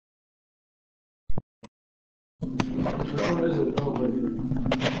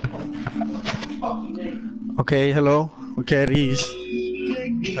Okay, hello. Okay, Aries.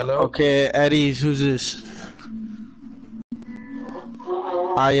 Hello? Okay, Aries, who's this?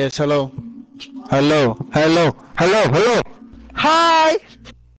 Ah, yes, hello. Hello, hello, hello, hello. Hi!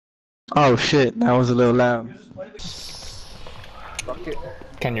 Oh shit, that was a little loud. Fuck it.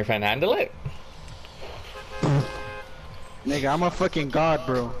 Can your friend handle it? Nigga, I'm a fucking god,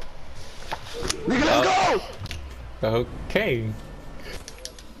 bro. Nigga, let's go! Okay.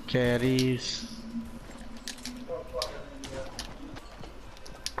 Okay, Aries.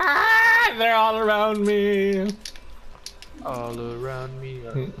 Ah, they're all around me. All around me.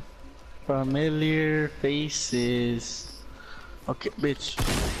 Familiar faces. Okay, bitch.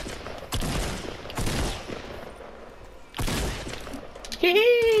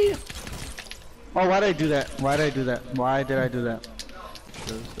 Hee. Oh, why did I do that? Why did I do that? Why did I do that?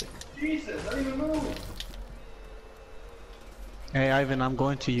 Jesus, I don't even move. Hey, Ivan, I'm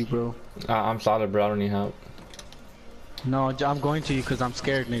going to you, bro. I'm solid, bro. I don't need help. No, I'm going to you because I'm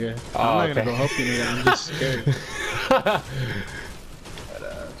scared, nigga. Oh, I'm not okay. gonna go help you, nigga. I'm just scared.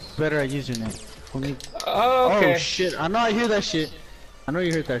 Better at using it. Okay. Oh shit! I know I hear that shit. I know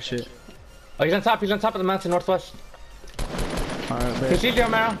you heard that shit. Oh, he's on top. He's on top of the mountain northwest. Alright, He bet. sees you,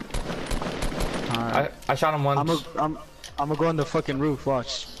 Amaro. Alright. I shot him once. I'm gonna go on the fucking roof.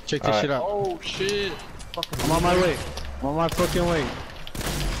 Watch. Check this Alright. shit out. Oh shit. I'm on my way. I'm on my fucking way.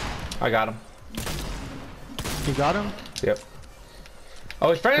 I got him. You got him? Yep.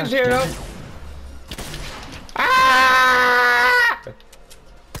 Oh, his friend's God here, damn though. it. Ah!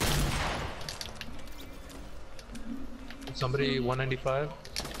 Somebody 195.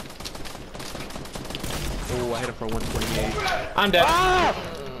 Oh, I hit him for 128. I'm dead.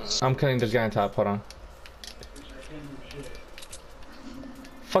 I'm killing this guy on top. Hold on.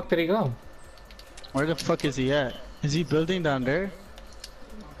 Fuck did he go? Where the fuck is he at? Is he building down there?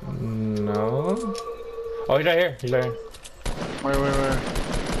 No. Oh, he's right here. He's right here. Where?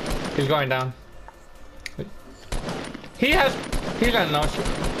 He's going down. He's got no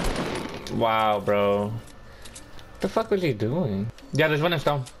shit. Wow, bro. What the fuck was he doing? Yeah, there's one in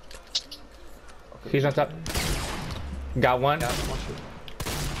stone. He's on top. Got one. Yeah,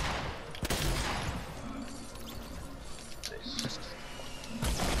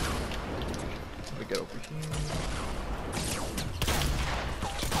 let me get over here.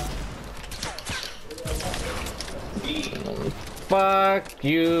 Fuck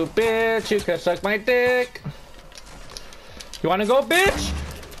you, bitch. You can suck my dick. You wanna go, bitch?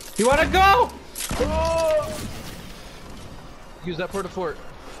 You wanna go? Oh! Use that for the fort.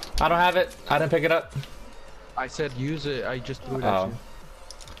 I don't have it. I didn't pick it up. I said use it. I just threw it at you.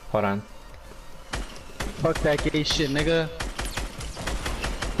 Hold on. Fuck that gay shit, nigga.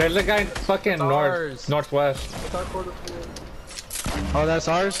 There's a guy fucking northwest. Oh, that's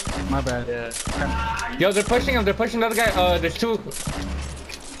ours? My bad. Yeah. Yo, they're pushing him. They're pushing the other guy. There's two.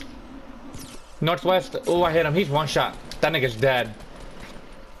 Northwest. Oh, I hit him. He's one shot. That nigga's dead.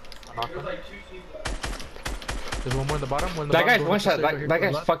 There's one more in the bottom. One in the That bottom. guy's one shot. That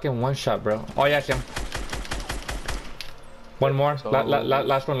guy's fucking one shot, bro. Oh, yeah, I see him. One more. So-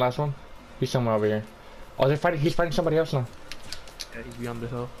 Last one. He's somewhere over here. Oh, they're fighting. He's fighting somebody else now. Yeah, he's beyond the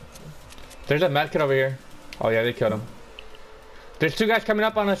hill. There's a med kit over here. Oh, yeah, they killed him. There's two guys coming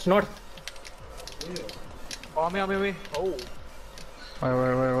up on us north. Oh, on me. Oh.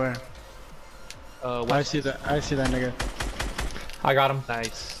 Where? I West. see that nigga. I got him.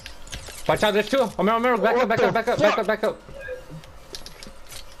 Nice. Watch out, there's two. Amaro, back up.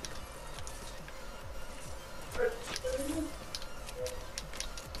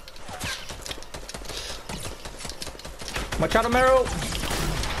 Watch out, Amaro.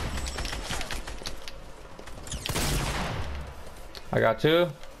 I got two.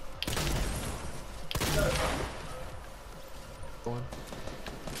 Going.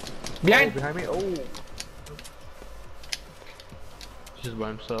 Behind. Oh, behind me. Oh. He's just by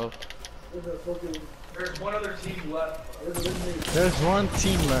himself. There's one other team left. There's one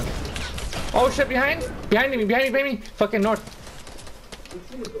team left. Oh shit, behind me. Fucking north.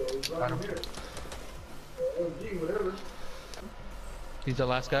 He's the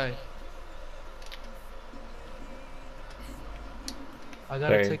last guy. I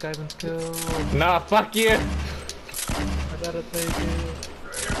gotta Hey. take Ivan's kill. Nah, fuck you. I gotta take it.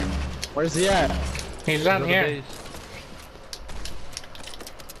 Where's he at? He's down Go to here. base.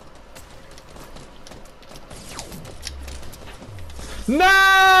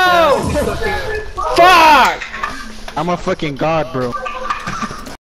 No! Fuck! I'm a fucking god, bro.